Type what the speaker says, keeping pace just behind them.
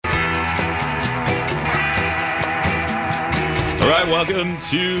All right, welcome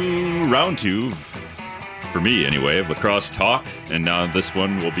to round two, for me anyway, of lacrosse talk. And now this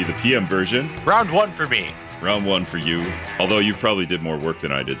one will be the PM version. Round one for me. Round one for you. Although you probably did more work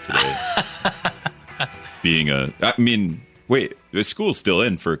than I did today. Wait, is school still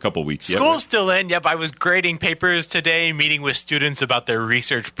in for a couple weeks? School's still in. Yep, I was grading papers today, meeting with students about their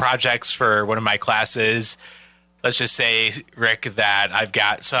research projects for one of my classes. Let's just say, Rick, that I've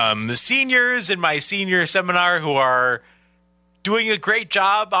got some seniors in my senior seminar who are doing a great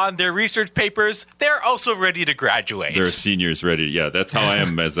job on their research papers. They're also ready to graduate. They're seniors ready. Yeah, that's how I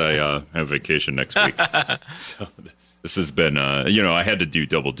am as I have vacation next week. So this has been, I had to do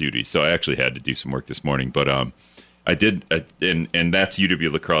double duty. So I actually had to do some work this morning. But I did, and that's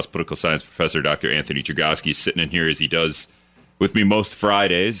UW Lacrosse political science professor Dr. Anthony Chergosky sitting in here as he does with me most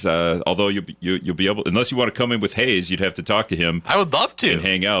Fridays. Although you'll be able, unless you want to come in with Hayes, you'd have to talk to him. I would love to and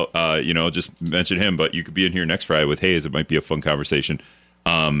hang out. Just mention him. But you could be in here next Friday with Hayes. It might be a fun conversation.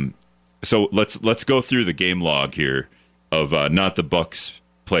 So let's go through the game log here of not the Bucks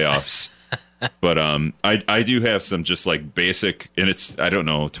playoffs, but I do have some just like basic, and it's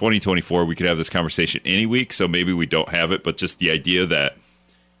 2024. We could have this conversation any week, so maybe we don't have it. But just the idea that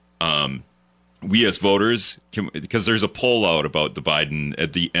we as voters can, because there's a poll out about the Biden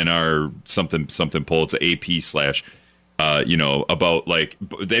at the NR something poll. It's an AP / about like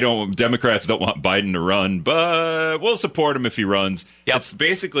Democrats don't want Biden to run, but we'll support him if he runs. Yep. It's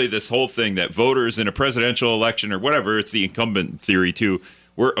basically this whole thing that voters in a presidential election or whatever, it's the incumbent theory too,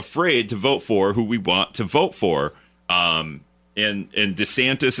 we're afraid to vote for who we want to vote for. And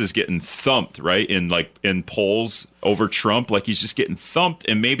DeSantis is getting thumped, right? In polls over Trump, like he's just getting thumped.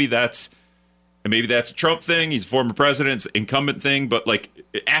 And maybe that's a Trump thing. He's a former president's incumbent thing. But like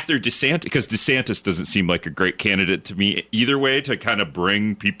after DeSantis, because DeSantis doesn't seem like a great candidate to me either way to kind of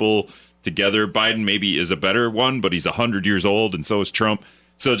bring people together. Biden maybe is a better one, but he's 100 years old, and so is Trump.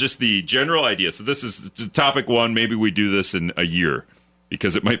 So just the general idea. So this is topic one. Maybe we do this in a year,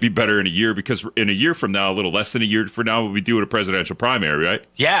 because it might be better in a year, because in a year from now, a little less than a year from now, we'll be doing a presidential primary, right?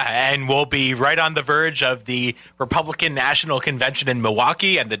 Yeah, and we'll be right on the verge of the Republican National Convention in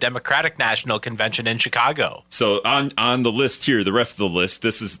Milwaukee and the Democratic National Convention in Chicago. So on the list here, the rest of the list,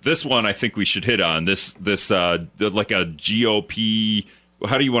 this one I think we should hit on. This like a GOP.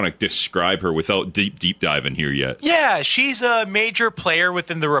 How do you want to describe her without deep diving here yet? Yeah, she's a major player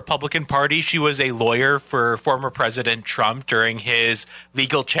within the Republican Party. She was a lawyer for former President Trump during his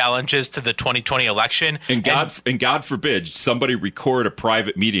legal challenges to the 2020 election. And God forbid somebody record a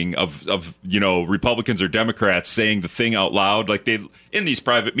private meeting of Republicans or Democrats saying the thing out loud, like they in these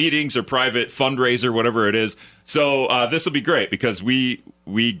private meetings or private fundraiser, whatever it is. So this will be great, because we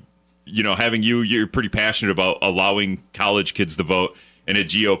having you're pretty passionate about allowing college kids to vote. And a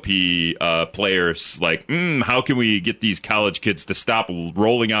GOP players like, how can we get these college kids to stop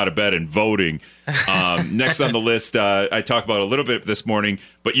rolling out of bed and voting? Next on the list, I talked about a little bit this morning,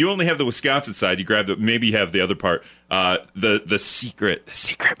 but you only have the Wisconsin side. You grab maybe you have the other part. The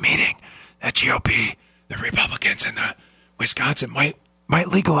secret meeting that GOP, the Republicans and the Wisconsin might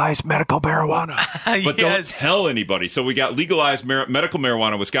legalize medical marijuana, but don't tell anybody. So we got legalized medical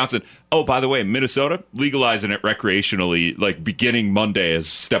marijuana in Wisconsin. Oh, by the way, Minnesota legalizing it recreationally, like beginning Monday as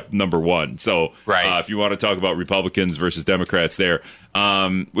step number one. So right. If you want to talk about Republicans versus Democrats there,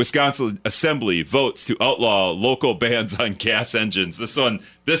 Wisconsin Assembly votes to outlaw local bans on gas engines.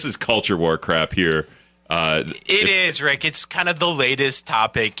 This is culture war crap here. It is, Rick. It's kind of the latest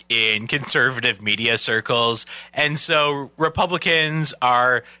topic in conservative media circles. And so Republicans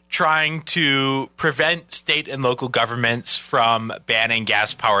are trying to prevent state and local governments from banning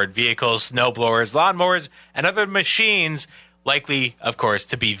gas-powered vehicles, snowblowers, lawnmowers, and other machines, likely, of course,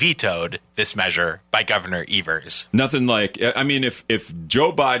 to be vetoed, this measure, by Governor Evers. Nothing like, if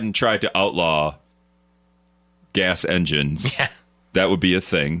Joe Biden tried to outlaw gas engines, that would be a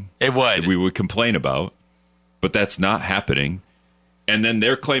thing. It would. We would complain about. But that's not happening. And then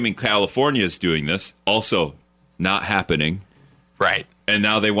they're claiming California is doing this, also not happening. Right. And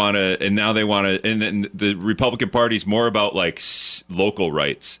now they want to, and then the Republican Party's more about like local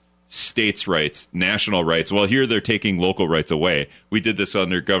rights, states' rights, national rights. Well, here they're taking local rights away. We did this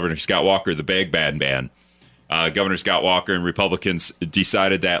under Governor Scott Walker, the bag ban. Governor Scott Walker and Republicans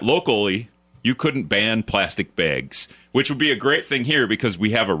decided that locally you couldn't ban plastic bags, which would be a great thing here because we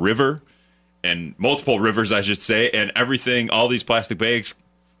have a river. And multiple rivers, I should say, and everything, all these plastic bags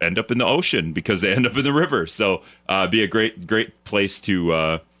end up in the ocean because they end up in the river. So be a great place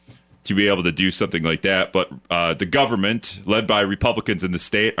to be able to do something like that. But the government, led by Republicans in the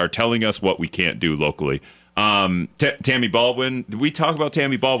state, are telling us what we can't do locally. Tammy Baldwin. Did we talk about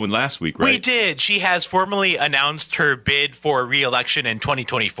Tammy Baldwin last week, right? We did. She has formally announced her bid for re-election in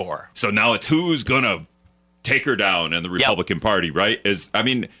 2024. So now it's who's going to take her down in the Republican Party, right?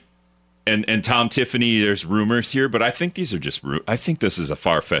 And Tom Tiffany, there's rumors here, but I think these are just I think this is a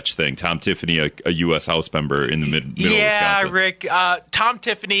far-fetched thing. Tom Tiffany, a U.S. House member in the middle of Wisconsin. Yeah, Rick. Tom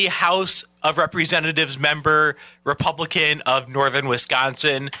Tiffany, House of Representatives member, Republican of Northern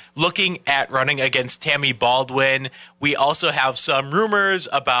Wisconsin, looking at running against Tammy Baldwin. We also have some rumors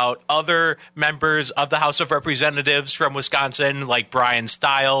about other members of the House of Representatives from Wisconsin, like Brian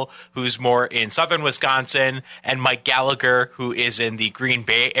Stile, who's more in southern Wisconsin, and Mike Gallagher, who is in the Green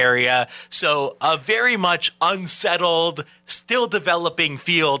Bay area. So a very much unsettled, still developing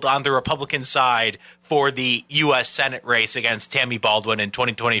field on the Republican side for the U.S. Senate race against Tammy Baldwin in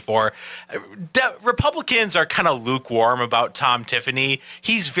 2024. Republicans are kind of lukewarm about Tom Tiffany.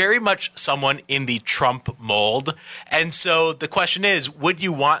 He's very much someone in the Trump mold. And so the question is, would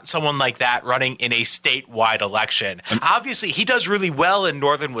you want someone like that running in a statewide election? Obviously, he does really well in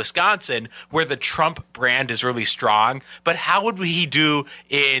northern Wisconsin, where the Trump brand is really strong. But how would he do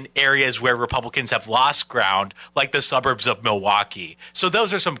in areas where Republicans have lost ground, like the suburbs of Milwaukee? So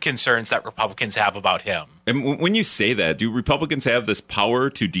those are some concerns that Republicans have about him. And when you say that, do Republicans have this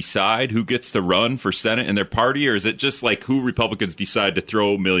power to decide who gets to run for Senate in their party, or is it just like who Republicans decide to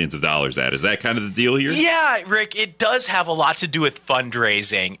throw millions of dollars at? Is that kind of the deal here? Yeah, Rick, it does have a lot to do with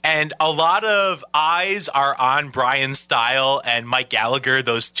fundraising, and a lot of eyes are on Brian Stile and Mike Gallagher,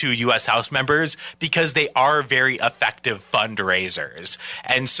 those two U.S. House members, because they are very effective fundraisers.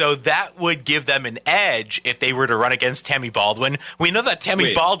 And so that would give them an edge if they were to run against Tammy Baldwin. We know that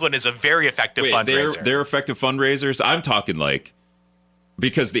Tammy Baldwin is a very effective fundraiser. They're effective fundraisers. I'm talking like,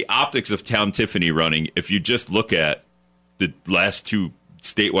 because the optics of Tom Tiffany running, if you just look at the last two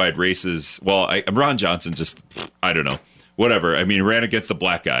statewide races, Ron Johnson just, I don't know, whatever. I mean, ran against the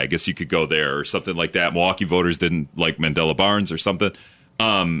black guy. I guess you could go there or something like that. Milwaukee voters didn't like Mandela Barnes or something.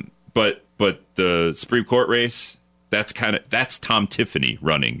 But the Supreme Court race, that's Tom Tiffany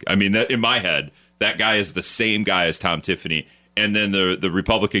running. I mean, that in my head, that guy is the same guy as Tom Tiffany. And then the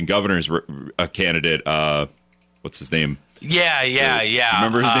Republican governor's candidate, what's his name? Yeah.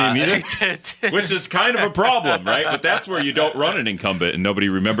 Remember his name either? Which is kind of a problem, right? But that's where you don't run an incumbent and nobody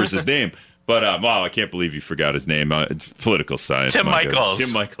remembers his name. But, wow, I can't believe you forgot his name. It's political science. Tim Michaels.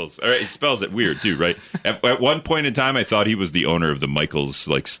 Tim Michaels. All right, he spells it weird, too, right? At one point in time, I thought he was the owner of the Michaels,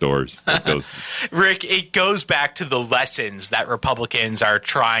 stores. Rick, it goes back to the lessons that Republicans are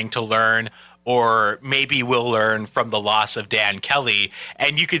trying to learn, or maybe will learn from the loss of Dan Kelly.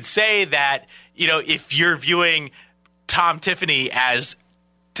 And you could say that, if you're viewing Tom Tiffany as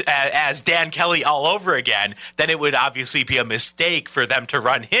Dan Kelly all over again, then it would obviously be a mistake for them to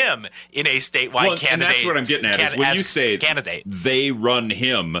run him in a statewide candidate. And that's what I'm getting at, is when you say candidate, they run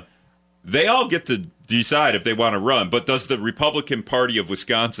him, they all get to decide if they want to run. But does the Republican Party of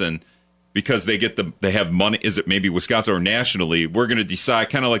Wisconsin, because they have money, is it maybe Wisconsin or nationally, we're going to decide,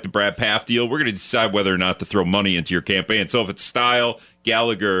 kind of like the Brad Pfaff deal, we're going to decide whether or not to throw money into your campaign. So if it's Stile,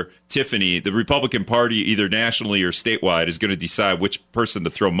 Gallagher, Tiffany, the Republican Party, either nationally or statewide, is going to decide which person to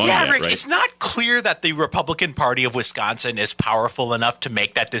throw money at, Rick, right? It's not clear that the Republican Party of Wisconsin is powerful enough to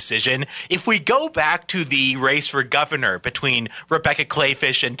make that decision. If we go back to the race for governor between Rebecca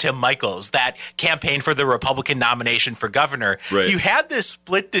Clayfish and Tim Michaels, that campaign for the Republican nomination for governor, you had this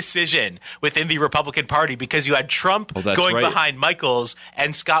split decision within the Republican Party because you had Trump going behind Michaels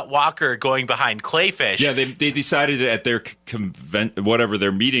and Scott Walker going behind Clayfish. Yeah, they decided at their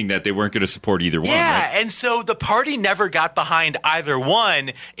their meeting that they weren't going to support either one. Yeah, right? And so the party never got behind either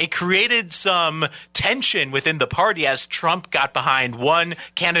one. It created some tension within the party as Trump got behind one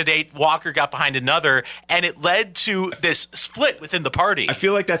candidate, Walker got behind another, and it led to this split within the party. I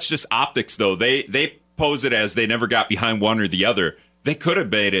feel like that's just optics, though. They pose it as they never got behind one or the other. They could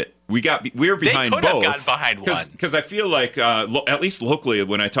have made it. We were behind both. They could have gotten behind one. Because I feel like, at least locally,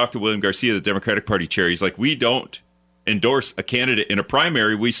 when I talked to William Garcia, the Democratic Party chair, he's like, we don't endorse a candidate in a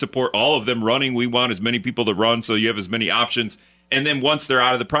primary. We support all of them running. We want as many people to run so you have as many options. And then once they're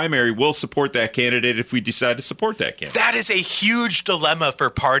out of the primary, we'll support that candidate if we decide to support that candidate. That is a huge dilemma for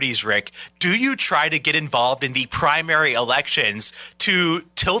parties, Rick. Do you try to get involved in the primary elections to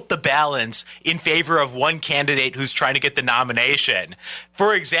tilt the balance in favor of one candidate who's trying to get the nomination?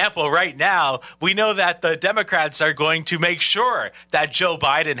 For example, right now, we know that the Democrats are going to make sure that Joe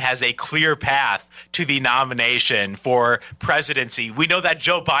Biden has a clear path to the nomination for presidency. We know that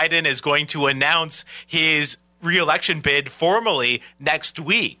Joe Biden is going to announce his re-election bid formally next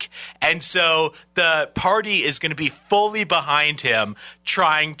week. And so the party is going to be fully behind him,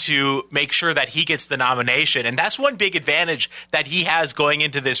 trying to make sure that he gets the nomination. And that's one big advantage that he has going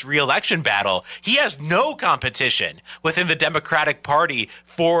into this re-election battle. He has no competition within the Democratic Party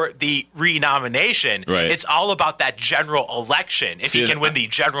for the renomination. Right. It's all about that general election, if he can win the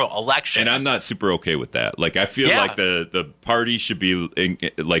general election. And I'm not super okay with that. Like, I feel like the party should be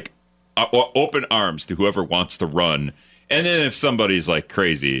open arms to whoever wants to run. And then if somebody's like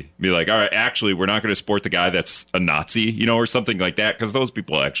crazy, be like, all right, actually, we're not going to support the guy that's a Nazi, or something like that, because those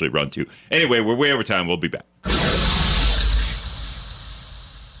people actually run too. Anyway, we're way over time. We'll be back.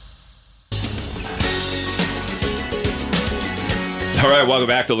 All right, welcome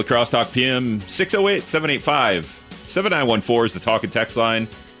back to La Crosse Talk PM. 608-785-7914 is the talk and text line.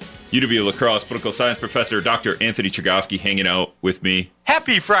 UW La Crosse political science professor Dr. Anthony Chergosky hanging out with me.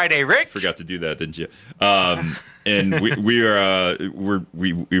 Happy Friday, Rick. Forgot to do that, didn't you? And we've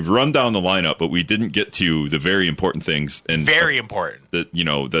run down the lineup, but we didn't get to the very important things. And very important.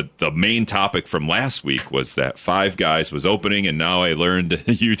 The main topic from last week was that Five Guys was opening, and now I learned,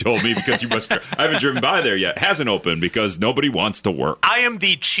 you told me, because I haven't driven by there yet, hasn't opened because nobody wants to work. I am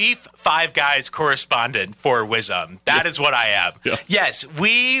the chief Five Guys correspondent for WISM. That is what I am. Yeah. Yes,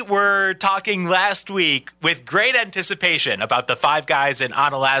 we were talking last week with great anticipation about the Five Guys in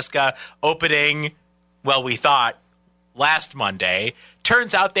Onalaska opening, well, we thought last Monday.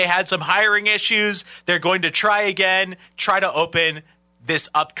 Turns out they had some hiring issues. They're going to try to open this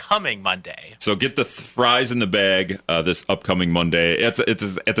upcoming Monday. So get the fries in the bag this upcoming Monday. It's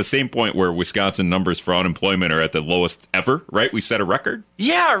at the same point where Wisconsin numbers for unemployment are at the lowest ever, right? We set a record?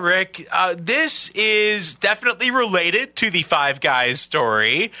 Yeah, Rick. This is definitely related to the Five Guys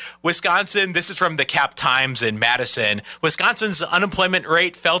story. Wisconsin, this is from the Cap Times in Madison. Wisconsin's unemployment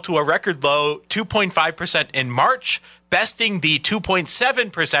rate fell to a record low 2.5% in March, besting the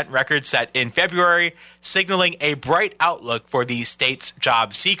 2.7% record set in February, signaling a bright outlook for the state's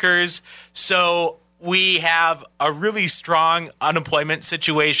job seekers. So we have a really strong unemployment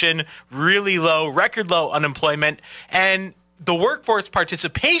situation, really low, record low unemployment, and the workforce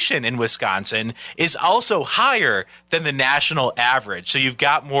participation in Wisconsin is also higher than the national average. So you've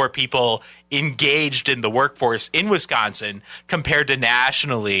got more people engaged in the workforce in Wisconsin compared to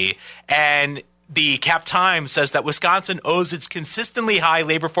nationally. And the Cap Times says that Wisconsin owes its consistently high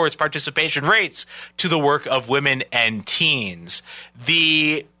labor force participation rates to the work of women and teens.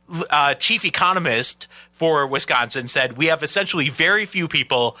 The chief economist for Wisconsin said, we have essentially very few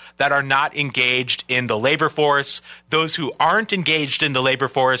people that are not engaged in the labor force. Those who aren't engaged in the labor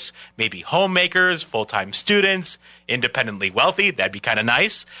force may be homemakers, full-time students, independently wealthy, that'd be kind of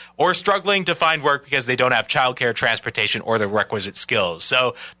nice, or struggling to find work because they don't have childcare, transportation, or the requisite skills.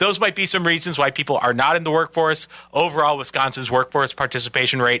 So those might be some reasons why people are not in the workforce. Overall, Wisconsin's workforce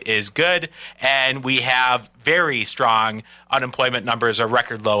participation rate is good, and we have very strong unemployment numbers, a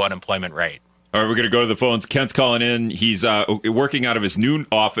record low unemployment rate. All right, we're going to go to the phones. Kent's calling in. He's working out of his new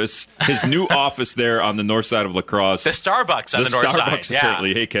office. His new office there on the north side of La Crosse. The Starbucks on the north side. Starbucks,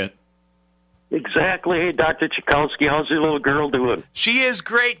 apparently. Yeah. Hey, Kent. Exactly. Hey, Dr. Chergosky, how's your little girl doing? She is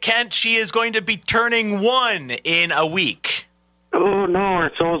great, Kent. She is going to be turning 1 in a week. Oh, no.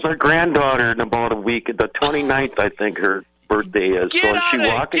 So is our granddaughter in about a week. The 29th, I think her birthday is. Get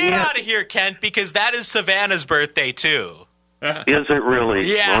out of here, Kent, because that is Savannah's birthday, too. Is it really?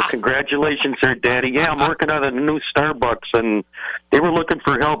 Yeah. Well, congratulations there, Daddy. Yeah, I'm working on a new Starbucks, and they were looking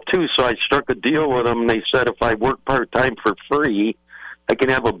for help, too, so I struck a deal with them. They said if I work part-time for free, I can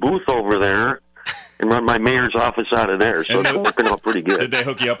have a booth over there and run my mayor's office out of there, so it's working out pretty good. Did they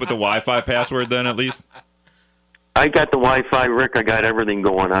hook you up with the Wi-Fi password then, at least? I got the Wi-Fi, Rick. I got everything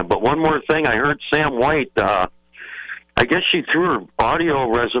going on. But one more thing, I heard Sam White, I guess she threw her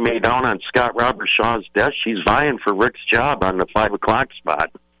audio resume down on Scott Robertshaw's desk. She's vying for Rick's job on the 5 o'clock spot.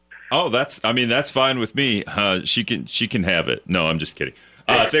 Oh, that's fine with me. She can have it. No, I'm just kidding.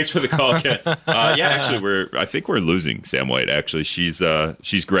 Thanks for the call, Ken. Yeah, actually, I think we're losing Sam White. Actually, she's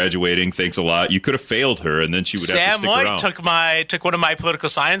graduating. Thanks a lot. You could have failed her, and then she would have to stick around. Sam White took one of my political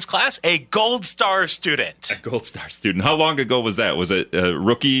science class. A Gold Star student. A Gold Star student. How long ago was that? Was it a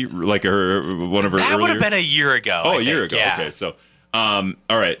rookie, like one of her? That would have been a year ago. Oh, a year ago. Yeah. Okay, so. All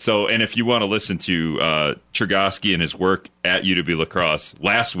right. So, and if you want to listen to Chergosky and his work at UW La Crosse,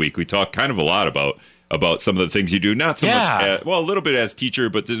 last week we talked kind of a lot about some of the things you do. Not so much, a little bit as teacher,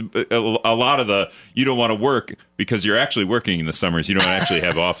 but a lot of you don't want to work because you're actually working in the summers. You don't actually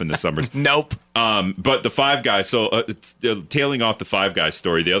have off in the summers. Nope. But the Five Guys. So tailing off the Five Guys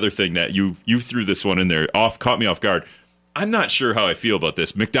story, the other thing that you threw this one in there caught me off guard. I'm not sure how I feel about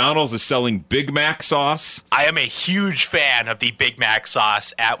this. McDonald's is selling Big Mac sauce. I am a huge fan of the Big Mac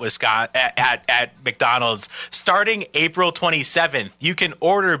sauce at McDonald's. Starting April 27th, you can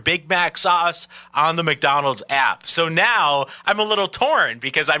order Big Mac sauce on the McDonald's app. So now I'm a little torn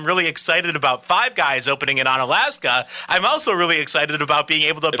because I'm really excited about Five Guys opening it on Alaska. I'm also really excited about being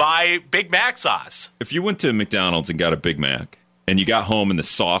able to buy Big Mac sauce. If you went to McDonald's and got a Big Mac and you got home and the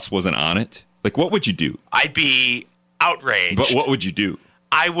sauce wasn't on it, like what would you do? I'd be outraged. But what would you do?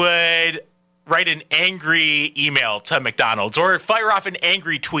 I would write an angry email to McDonald's or fire off an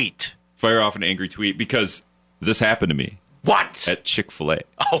angry tweet. Fire off an angry tweet because this happened to me. What? At Chick-fil-A.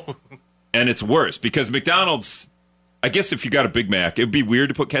 Oh. And it's worse because McDonald's, I guess if you got a Big Mac, it would be weird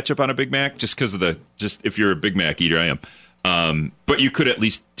to put ketchup on a Big Mac just because of if you're a Big Mac eater, I am. But you could at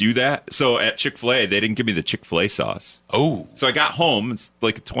least do that. So at Chick-fil-A, they didn't give me the Chick-fil-A sauce. Oh. So I got home. It's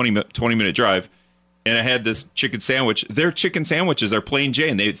like a 20-minute drive. And I had this chicken sandwich. Their chicken sandwiches are plain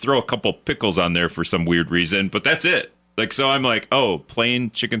Jane. They throw a couple pickles on there for some weird reason, but that's it. Like, so I'm like, oh, plain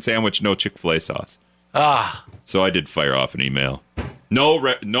chicken sandwich, no Chick-fil-A sauce. So I did fire off an email.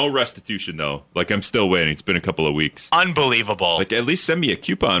 No restitution, though. Like, I'm still waiting. It's been a couple of weeks. Unbelievable. Like, at least send me a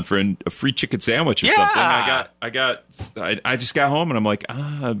coupon for a free chicken sandwich or something. I just got home and I'm like,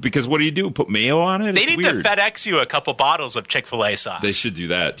 because what do you do? Put mayo on it? They it's need weird. to FedEx you a couple bottles of Chick-fil-A sauce. They should do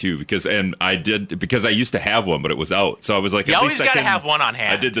that too, because I used to have one, but it was out. So I was like, you at always least got to have one on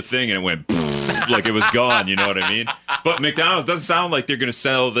hand. I did the thing and it went like it was gone. You know what I mean? But McDonald's doesn't sound like they're going to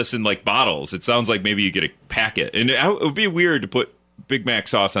sell this in like bottles. It sounds like maybe you get a packet, and it would be weird to put Big Mac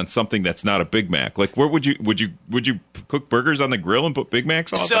sauce on something that's not a Big Mac. Like, where would you cook burgers on the grill and put Big Mac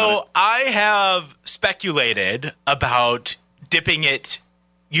sauce on it? So I have speculated about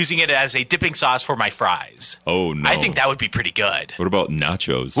using it as a dipping sauce for my fries. Oh, no. I think that would be pretty good. What about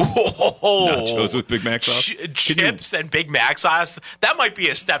nachos? Nachos with Big Mac sauce? Chips and Big Mac sauce? That might be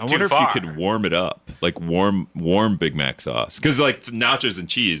a step too far. I wonder if you could warm it up, like warm Big Mac sauce. Because like nachos and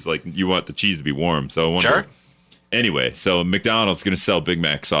cheese, like you want the cheese to be warm. So I wonder. Sure. Anyway, so McDonald's is going to sell Big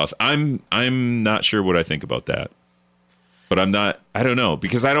Mac sauce. I'm not sure what I think about that. But I don't know,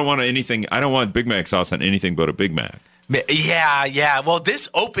 because I don't want Big Mac sauce on anything but a Big Mac. Yeah. Well, this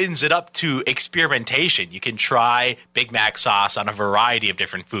opens it up to experimentation. You can try Big Mac sauce on a variety of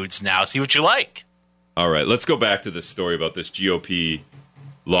different foods now. See what you like. All right, let's go back to this story about this GOP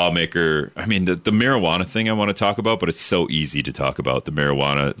lawmaker. I mean, the marijuana thing I want to talk about, but it's so easy to talk about the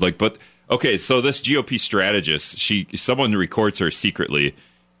marijuana. Okay, so this GOP strategist, someone records her secretly.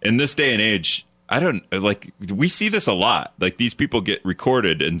 In this day and age, we see this a lot. Like, these people get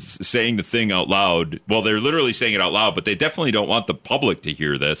recorded and saying the thing out loud. Well, they're literally saying it out loud, but they definitely don't want the public to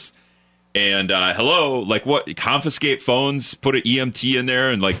hear this. And confiscate phones, put an EMT in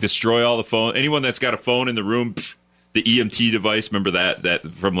there and destroy all the phone. Anyone that's got a phone in the room, the EMT device, remember that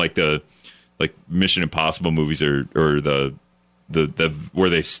from the Mission Impossible movies or the where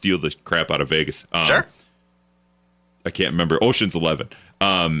they steal the crap out of Vegas. Sure. I can't remember. Ocean's 11.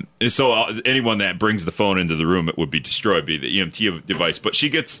 So anyone that brings the phone into the room, it would be destroyed, be the EMT device. But she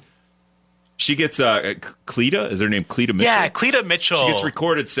gets Cleta. Is her name Cleta Mitchell? Yeah, Cleta Mitchell. She gets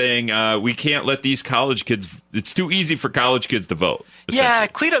recorded saying, we can't let these college kids, it's too easy for college kids to vote. Yeah,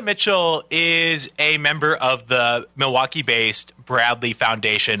 Cleta Mitchell is a member of the Milwaukee-based Bradley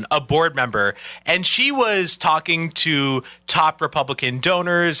Foundation, a board member, and she was talking to top Republican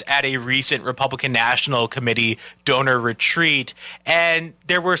donors at a recent Republican National Committee donor retreat, and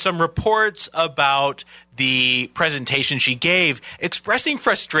there were some reports about the presentation she gave expressing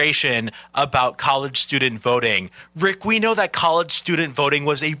frustration about college student voting. Rick, we know that college student voting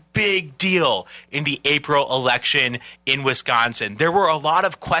was a big deal in the April election in Wisconsin. There were a lot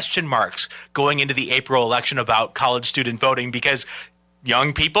of question marks going into the April election about college student voting because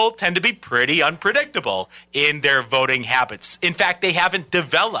young people tend to be pretty unpredictable in their voting habits. In fact, they haven't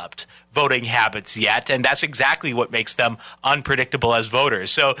developed voting habits yet, and that's exactly what makes them unpredictable as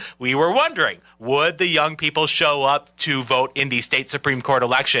voters. So we were wondering, would the young people show up to vote in the state Supreme Court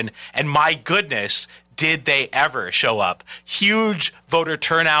election? And my goodness, did they ever show up? Huge voter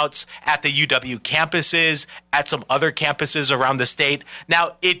turnouts at the UW campuses, at some other campuses around the state.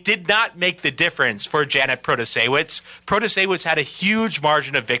 Now, it did not make the difference for Janet Protasewicz. Protasewicz had a huge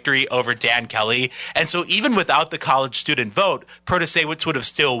margin of victory over Dan Kelly, and so even without the college student vote, Protasewicz would have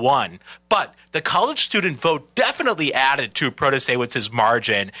still won. But the college student vote definitely added to Protasewicz's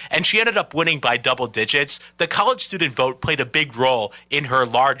margin, and she ended up winning by double digits. The college student vote played a big role in her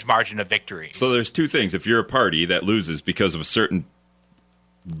large margin of victory. So there's two things. If you're a party that loses because of a certain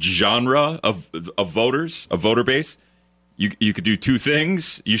genre of voters, a voter base, you could do two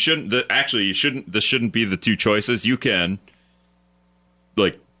things. You shouldn't. You shouldn't. This shouldn't be the two choices. You can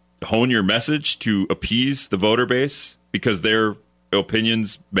like hone your message to appease the voter base because their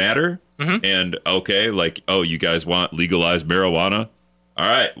opinions matter. Mm-hmm. And okay, like, oh, you guys want legalized marijuana? All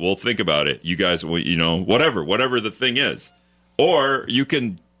right, we'll think about it. You guys, whatever the thing is. Or you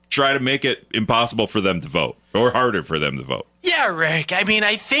can try to make it impossible for them to vote or harder for them to vote. Yeah, Rick. I mean,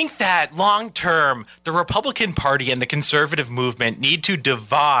 I think that long term, the Republican Party and the conservative movement need to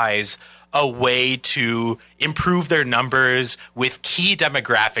devise a way to improve their numbers with key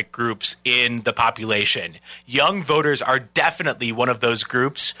demographic groups in the population. Young voters are definitely one of those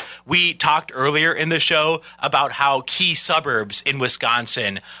groups. We talked earlier in the show about how key suburbs in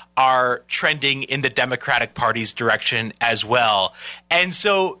Wisconsin are trending in the Democratic Party's direction as well. And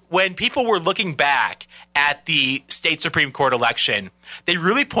so when people were looking back at the state Supreme Court election, they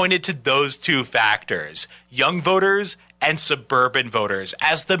really pointed to those two factors, young voters and suburban voters,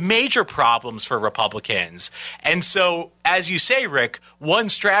 as the major problems for Republicans. And so, as you say, Rick, one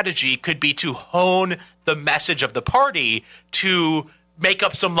strategy could be to hone the message of the party to make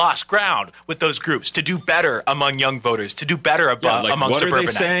up some lost ground with those groups, to do better among young voters, to do better among suburbanites. What are they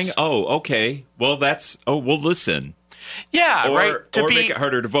saying? Oh, okay. Well, we'll listen. Yeah, right. Or make it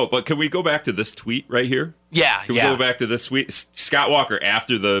harder to vote. But can we go back to this tweet right here? Yeah, Can we go back to this tweet? Scott Walker,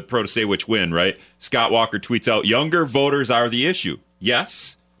 after the pro-to-say-which win, right? Scott Walker tweets out, younger voters are the issue.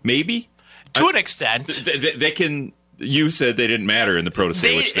 Yes, maybe. To an extent. They can, you said they didn't matter in the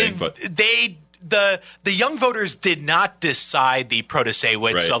pro-to-say-which thing, but... The young voters did not decide the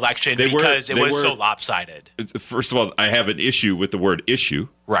pro-to-say-which election because it was so lopsided. First of all, I have an issue with the word issue.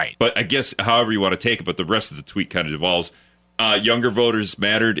 Right. But I guess however you want to take it, but the rest of the tweet kind of devolves. Younger voters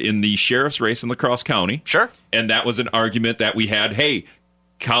mattered in the sheriff's race in La Crosse County. Sure. And that was an argument that we had, hey,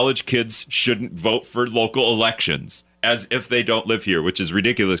 college kids shouldn't vote for local elections as if they don't live here, which is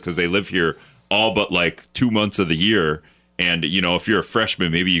ridiculous because they live here all but like 2 months of the year. And, if you're a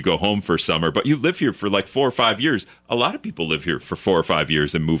freshman, maybe you go home for summer, but you live here for like 4 or 5 years. A lot of people live here for 4 or 5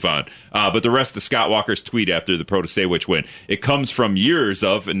 years and move on. But the rest of Scott Walker's tweet after the pro-to-say-which win, it comes from years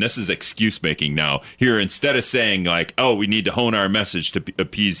of, and this is excuse making now, here, instead of saying like, oh, we need to hone our message to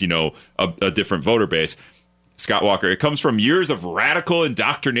appease, a different voter base. Scott Walker, it comes from years of radical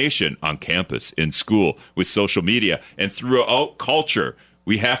indoctrination on campus, in school, with social media, and throughout culture.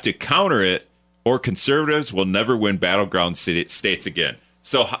 We have to counter it, or conservatives will never win battleground states again.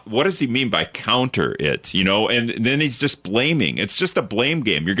 So what does he mean by counter it? And then he's just blaming. It's just a blame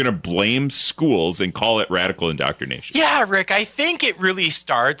game. You're going to blame schools and call it radical indoctrination. Yeah, Rick, I think it really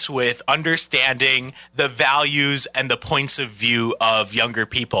starts with understanding the values and the points of view of younger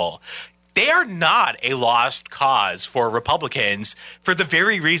people. They are not a lost cause for Republicans for the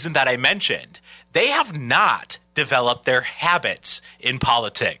very reason that I mentioned. They have not developed their habits in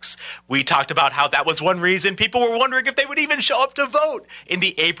politics. We talked about how that was one reason people were wondering if they would even show up to vote in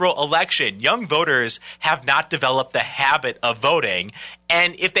the April election. Young voters have not developed the habit of voting.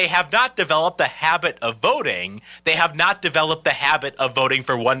 And if they have not developed the habit of voting, they have not developed the habit of voting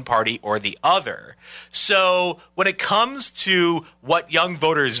for one party or the other. So when it comes to what young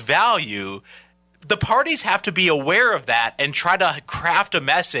voters value, the parties have to be aware of that and try to craft a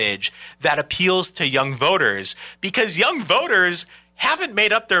message that appeals to young voters, because young voters haven't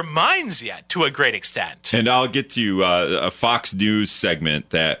made up their minds yet to a great extent. And I'll get to a Fox News segment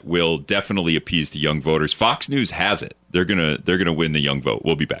that will definitely appease to young voters. Fox News has it. They're gonna win the young vote.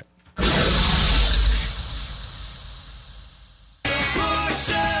 We'll be back.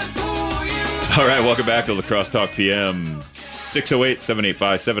 All right, welcome back to La Crosse Talk PM.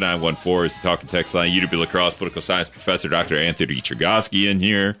 608-785-7914 is the talk and text line. UW La Crosse political science professor Dr. Anthony Chergosky in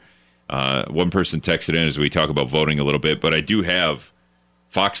here. One person texted in as we talk about voting a little bit, but I do have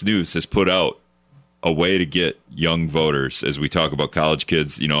Fox News has put out a way to get young voters as we talk about college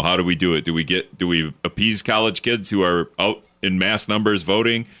kids. How do we do it? Do we appease college kids who are out in mass numbers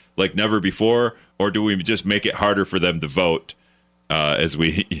voting like never before, or do we just make it harder for them to vote as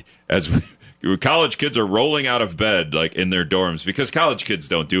we college kids are rolling out of bed like in their dorms, because college kids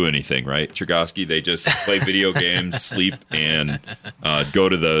don't do anything, right, Chergosky? They just play video games, sleep, and go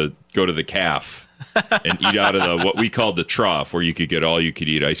to the calf and eat out of the what we called the trough, where you could get all you could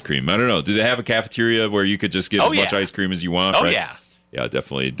eat ice cream. I don't know. Do they have a cafeteria where you could just get as much ice cream as you want? Oh, right? yeah. Yeah,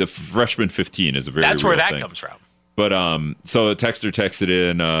 definitely. The freshman 15 is a very That's where that thing. comes from. But so a texter texted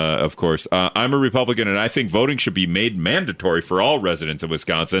in, of course, I'm a Republican, and I think voting should be made mandatory for all residents of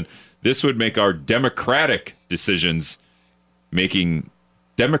Wisconsin. This would make our democratic decision making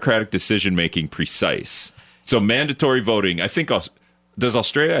precise. So mandatory voting, I think Does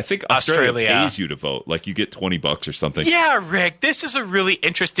Australia? I think Australia Australia. pays you to vote. Like you get $20 or something. Yeah, Rick, this is a really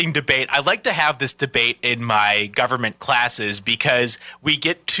interesting debate. I like to have this debate in my government classes because we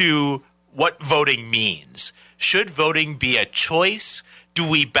get to what voting means. Should voting be a choice? Do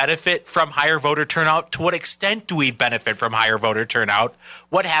we benefit from higher voter turnout? To what extent do we benefit from higher voter turnout?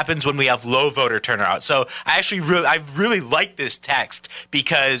 What happens when we have low voter turnout? So I really like this text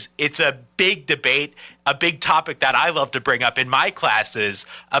because it's a big debate, a big topic that I love to bring up in my classes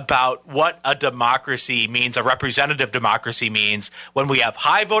about what a democracy means, a representative democracy means when we have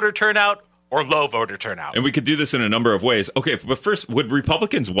high voter turnout or low voter turnout. And we could do this in a number of ways. Okay, but first, would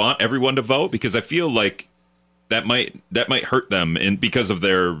Republicans want everyone to vote? Because I feel like that might hurt them because of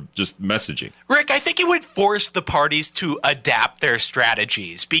their just messaging. Rick, I think it would force the parties to adapt their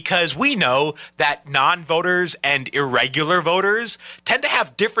strategies because we know that non-voters and irregular voters tend to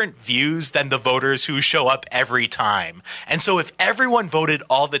have different views than the voters who show up every time. And so if everyone voted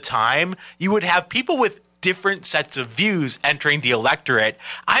all the time, you would have people with different sets of views entering the electorate.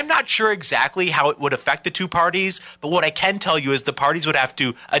 I'm not sure exactly how it would affect the two parties, but what I can tell you is the parties would have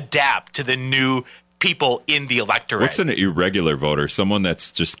to adapt to the new people in the electorate. What's an irregular voter? Someone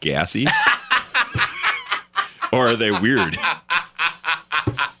that's just gassy? Or are they weird?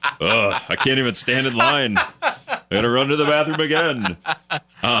 Ugh, I can't even stand in line. I gotta run to the bathroom again.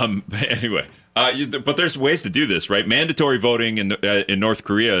 Anyway, but there's ways to do this, right? Mandatory voting in North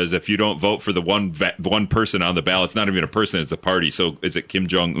Korea is if you don't vote for the one person on the ballot. It's not even a person; it's a party. So is it Kim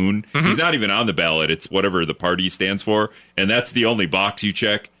Jong-un? Mm-hmm. He's not even on the ballot. It's whatever the party stands for, and that's the only box you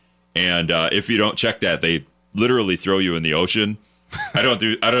check. And if you don't check that, they literally throw you in the ocean. I don't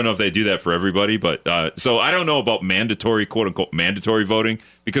know if they do that for everybody, but so I don't know about mandatory, quote unquote, mandatory voting,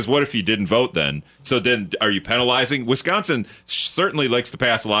 because what if you didn't vote then? So then are you penalizing? Wisconsin certainly likes to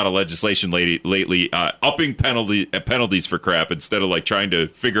pass a lot of legislation lately, upping penalties for crap instead of like trying to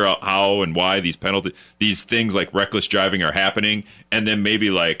figure out how and why these things like reckless driving are happening. And then maybe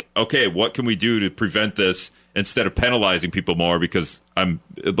like, okay, what can we do to prevent this? Instead of penalizing people more, because I'm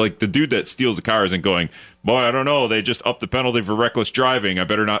like the dude that steals the car isn't going, boy, I don't know, they just upped the penalty for reckless driving, I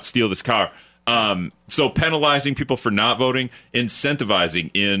better not steal this car. So penalizing people for not voting,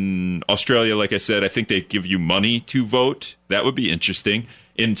 incentivizing. In Australia, like I said, I think they give you money to vote. That would be interesting.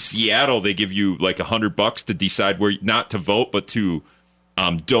 In Seattle, they give you like $100 to decide where not to vote, but to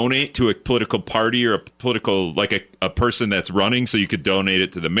donate to a political party or a political, like a person that's running. So you could donate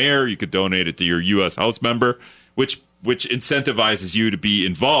it to the mayor, you could donate it to your U.S. House member, which incentivizes you to be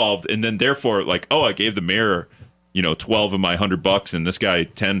involved. And then therefore, like, oh, I gave the mayor, 12 of my $100 and this guy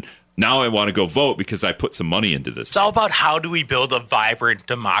 10. Now I want to go vote because I put some money into this. It's all about how do we build a vibrant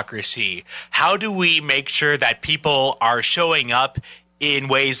democracy? How do we make sure that people are showing up in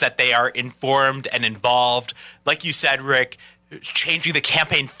ways that they are informed and involved? Like you said, Rick, changing the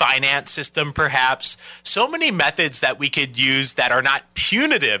campaign finance system, perhaps. So many methods that we could use that are not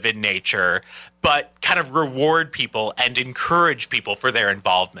punitive in nature, but kind of reward people and encourage people for their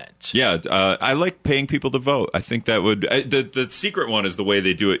involvement. Yeah, I like paying people to vote. I think that would the secret one is the way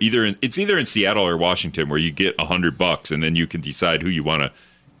they do it. It's either in Seattle or Washington, where you get $100 and then you can decide who you want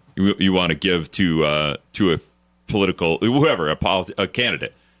to give to a political whoever a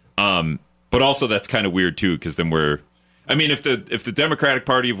candidate. But also that's kind of weird too, because then if the Democratic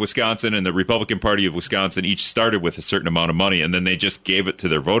Party of Wisconsin and the Republican Party of Wisconsin each started with a certain amount of money and then they just gave it to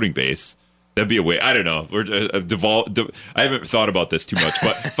their voting base, that'd be a way. I don't know. I haven't thought about this too much,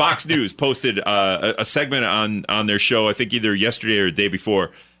 but Fox News posted a segment on their show, I think either yesterday or the day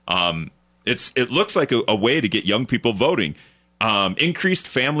before. It looks like a way to get young people voting. Increased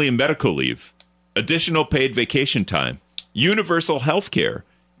family and medical leave, additional paid vacation time, universal health care,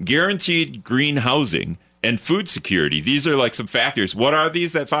 guaranteed green housing, and food security. These are like some factors. What are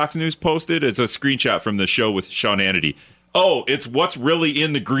these that Fox News posted? It's a screenshot from the show with Sean Hannity. Oh, it's what's really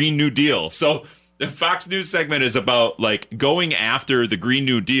in the Green New Deal. So the Fox News segment is about like going after the Green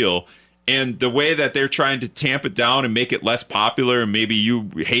New Deal and the way that they're trying to tamp it down and make it less popular. And maybe you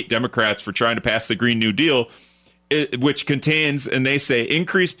hate Democrats for trying to pass the Green New Deal, which contains, and they say,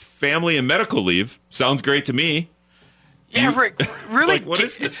 increased family and medical leave. Sounds great to me. Yeah, Rick, really, like, what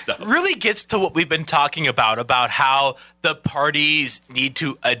is this stuff? Really gets to what we've been talking about how the parties need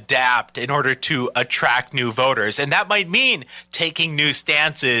to adapt in order to attract new voters. And that might mean taking new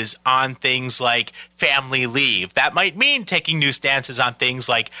stances on things like family leave. That might mean taking new stances on things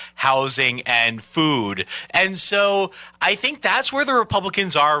like housing and food. And so I think that's where the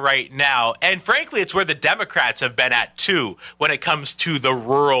Republicans are right now. And frankly, it's where the Democrats have been at too when it comes to the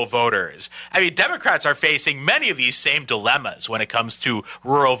rural voters. I mean, Democrats are facing many of these same dilemmas dilemmas when it comes to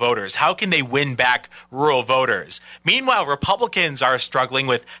rural voters. How can they win back rural voters? Meanwhile, Republicans are struggling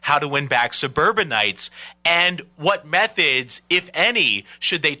with how to win back suburbanites and what methods, if any,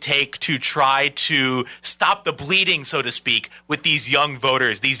 should they take to try to stop the bleeding, so to speak, with these young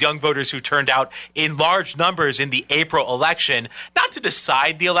voters who turned out in large numbers in the April election, not to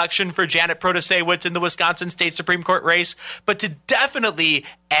decide the election for Janet Protasewicz in the Wisconsin State Supreme Court race, but to definitely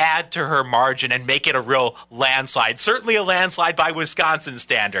add to her margin and make it a real landslide, certainly a landslide by Wisconsin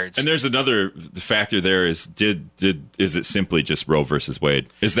standards. And there's another factor there is is it simply just Roe versus Wade?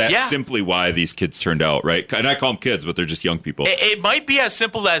 Is that simply why these kids turned out, right? And I call them kids, but they're just young people. It might be as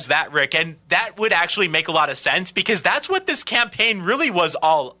simple as that, Rick, and that would actually make a lot of sense because that's what this campaign really was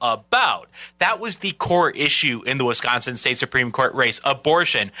all about. That was the core issue in the Wisconsin State Supreme Court race,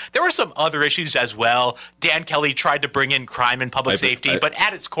 abortion. There were some other issues as well. Dan Kelly tried to bring in crime and public safety, but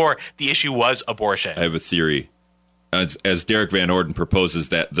at its core, the issue was abortion. I have a theory. As Derek Van Orden proposes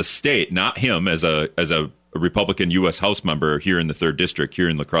that the state, not him as a Republican U.S. House member here in the 3rd District, here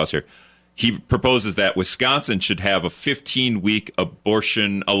in La Crosse here, he proposes that Wisconsin should have a 15-week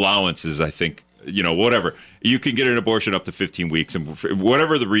abortion allowances, I think, whatever. You can get an abortion up to 15 weeks, and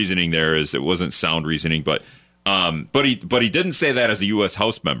whatever the reasoning there is, it wasn't sound reasoning, but he didn't say that as a U.S.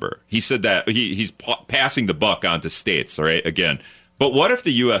 House member. He said that he's passing the buck on to states, all right, again. But what if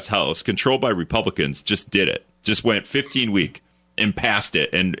the U.S. House, controlled by Republicans, just did it, just went 15-week and passed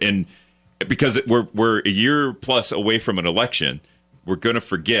it, and because we're a year plus away from an election, we're going to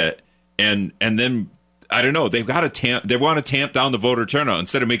forget, and then I don't know, they want to tamp down the voter turnout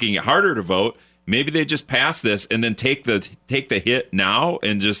instead of making it harder to vote. Maybe they just pass this and then take the hit now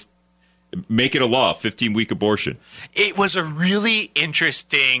and just make it a law, 15-week abortion. It was a really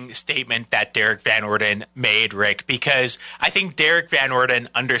interesting statement that Derek Van Orden made, Rick, because I think Derek Van Orden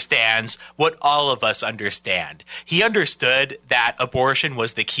understands what all of us understand. He understood that abortion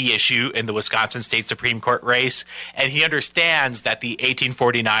was the key issue in the Wisconsin State Supreme Court race, and he understands that the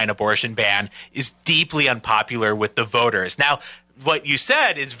 1849 abortion ban is deeply unpopular with the voters. Now, what you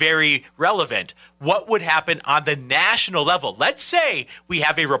said is very relevant. What would happen on the national level? Let's say we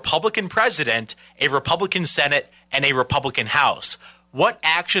have a Republican president, a Republican Senate, and a Republican House. What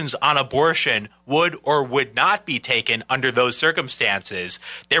actions on abortion would or would not be taken under those circumstances?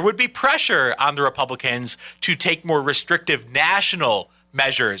 There would be pressure on the Republicans to take more restrictive national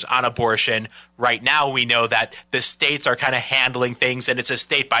measures on abortion. Right now, we know that the states are kind of handling things, and it's a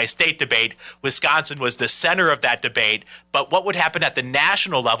state-by-state debate. Wisconsin was the center of that debate. But what would happen at the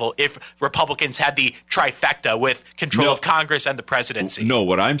national level if Republicans had the trifecta with control of Congress and the presidency? No,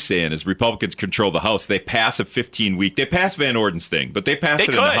 what I'm saying is Republicans control the House. They pass a 15-week. They pass Van Orden's thing, but they pass it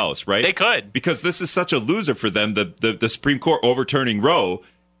in the House, right? They could. Because this is such a loser for them, the Supreme Court overturning Roe.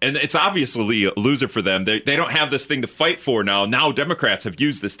 And it's obviously a loser for them. They don't have this thing to fight for now. Now Democrats have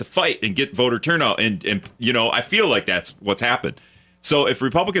used this to fight and get voter turnout. And I feel like that's what's happened. So if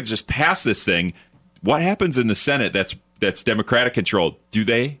Republicans just pass this thing, what happens in the Senate that's Democratic controlled? Do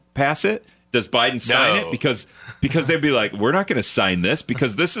they pass it? Does Biden sign it? Because they'd be like, we're not going to sign this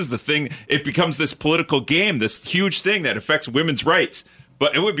because this is the thing. It becomes this political game, this huge thing that affects women's rights.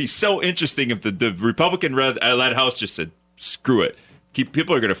 But it would be so interesting if the Republican-led House just said, screw it.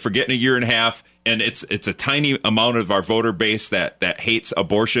 People are going to forget in a year and a half, and it's a tiny amount of our voter base that hates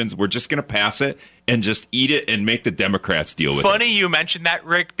abortions. We're just going to pass it and just eat it and make the Democrats deal with it. Funny you mentioned that,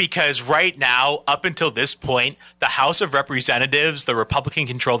 Rick, because right now, up until this point, the House of Representatives, the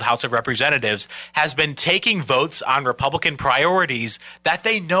Republican-controlled House of Representatives, has been taking votes on Republican priorities that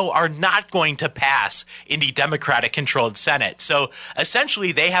they know are not going to pass in the Democratic-controlled Senate. So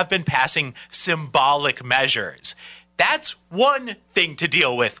essentially, they have been passing symbolic measures. That's one thing to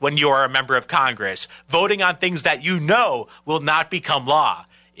deal with when you are a member of Congress, voting on things that you know will not become law.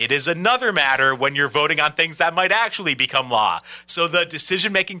 It is another matter when you're voting on things that might actually become law. So the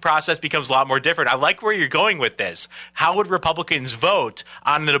decision-making process becomes a lot more different. I like where you're going with this. How would Republicans vote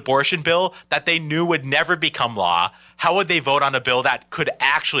on an abortion bill that they knew would never become law? How would they vote on a bill that could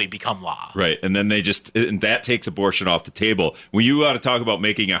actually become law? Right, and then and that takes abortion off the table. When you want to talk about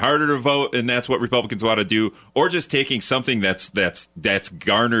making it harder to vote, and that's what Republicans want to do, or just taking something that's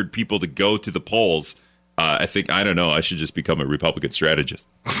garnered people to go to the polls, I think, I don't know, I should just become a Republican strategist.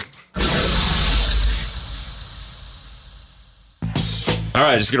 All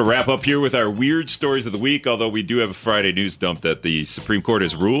right, just going to wrap up here with our weird stories of the week, although we do have a Friday news dump that the Supreme Court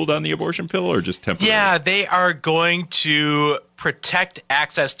has ruled on the abortion pill, or just temporary? Yeah, they are going to protect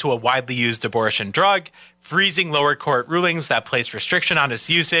access to a widely used abortion drug, freezing lower court rulings that placed restriction on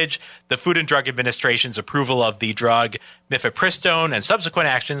its usage, the Food and Drug Administration's approval of the drug mifepristone, and subsequent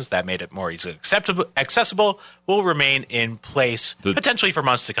actions that made it more easily accessible will remain in place potentially for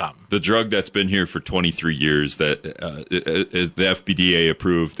months to come. The drug that's been here for 23 years that is the FDA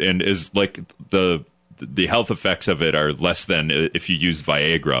approved and is like the health effects of it are less than if you use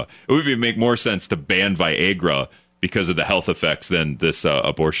Viagra. It would make more sense to ban Viagra because of the health effects than this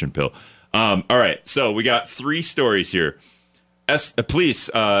abortion pill. All right, so we got 3 stories here. Police,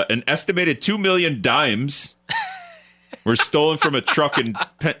 an estimated 2 million dimes were stolen from a truck in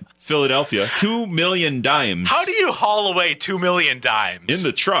Philadelphia. 2 million dimes. How do you haul away 2 million dimes? In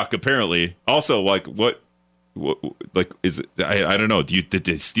the truck, apparently. Also, like, what like, is it? I don't know. Did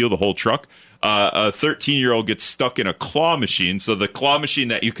they steal the whole truck? A 13-year-old gets stuck in a claw machine. So the claw machine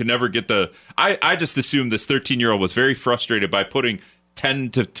that you can never get I just assumed this 13-year-old was very frustrated by putting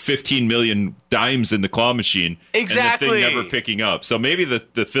 10 to 15 million dimes in the claw machine. Exactly. And the thing never picking up. So maybe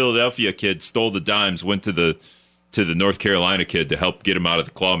the Philadelphia kid stole the dimes, went to the North Carolina kid to help get him out of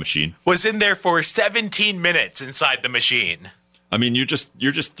the claw machine. Was in there for 17 minutes inside the machine. I mean, you're just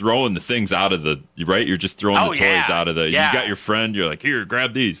throwing the things out of right? You're just throwing the toys out of you got your friend, you're like, here,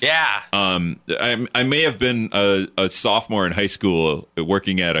 grab these. Yeah. I may have been a sophomore in high school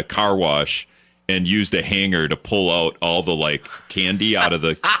working at a car wash and used a hanger to pull out all the like candy out of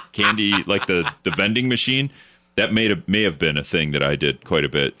the candy, like the vending machine. That may have been a thing that I did quite a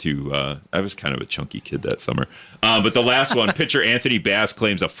bit too. I was kind of a chunky kid that summer. But the last one, pitcher Anthony Bass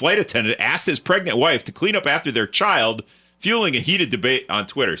claims a flight attendant asked his pregnant wife to clean up after their child, fueling a heated debate on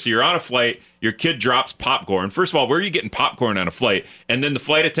Twitter. So you're on a flight, your kid drops popcorn. First of all, where are you getting popcorn on a flight? And then the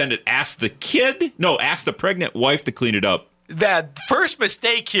flight attendant asked the pregnant wife to clean it up. The first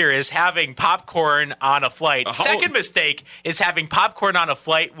mistake here is having popcorn on a flight. Second mistake is having popcorn on a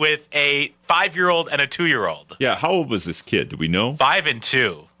flight with a 5-year-old and a 2-year-old. Yeah, how old was this kid? Do we know? 5 and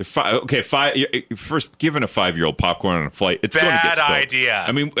 2. Okay, 5. First, giving a 5-year-old popcorn on a flight, it's going to get spilled. Bad idea.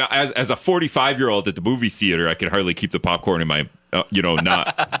 I mean, as a 45-year-old at the movie theater, I can hardly keep the popcorn in my,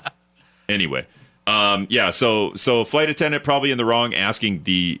 not. Anyway, So flight attendant probably in the wrong, asking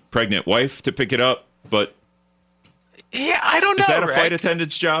the pregnant wife to pick it up, but. Yeah, I don't know. Is that a Rick. flight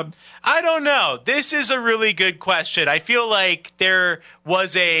attendant's job? I don't know. This is a really good question. I feel like there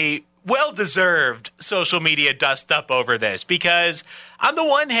was a well-deserved social media dust-up over this because, on the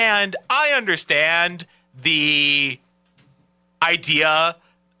one hand, I understand the idea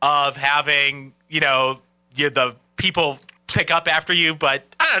of having, the people pick up after you, but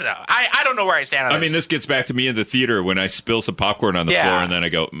I don't know. I don't know where I stand on this. I mean, this gets back to me in the theater when I spill some popcorn on the floor and then I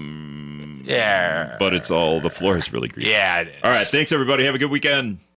go, yeah. But the floor is really greasy. Yeah, it is. All right. Thanks, everybody. Have a good weekend.